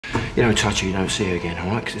You don't touch her, you don't see her again,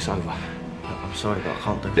 all right? Because it's over. Look, I'm sorry, but I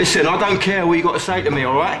can't do that. Listen, I don't care what you got to say to me,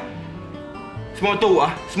 all right? It's my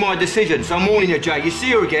daughter, it's my decision, so I'm warning you, Jay. You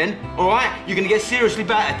see her again, all right? You're going to get seriously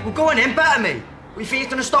battered. Well, go on then, batter me. What, you think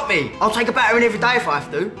it's going to stop me? I'll take a battering every day if I have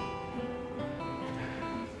to.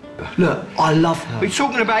 Look, I love her. We're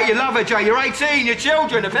talking about you love her, Jay. You're 18, your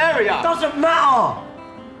children, the pair of you. It doesn't matter.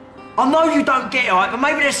 I know you don't get it, right? But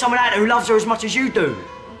maybe there's someone out there who loves her as much as you do.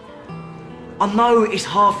 I know it's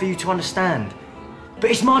hard for you to understand,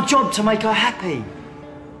 but it's my job to make her happy.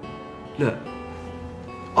 Look,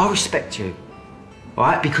 I respect you, all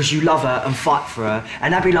right? Because you love her and fight for her,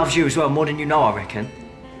 and Abby loves you as well, more than you know, I reckon.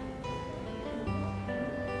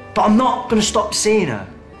 But I'm not gonna stop seeing her,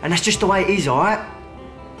 and that's just the way it is, all right?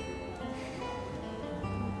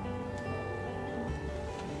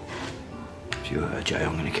 If you hurt her, Jay,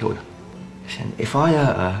 I'm gonna kill her. Listen, if I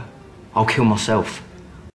hurt her, I'll kill myself.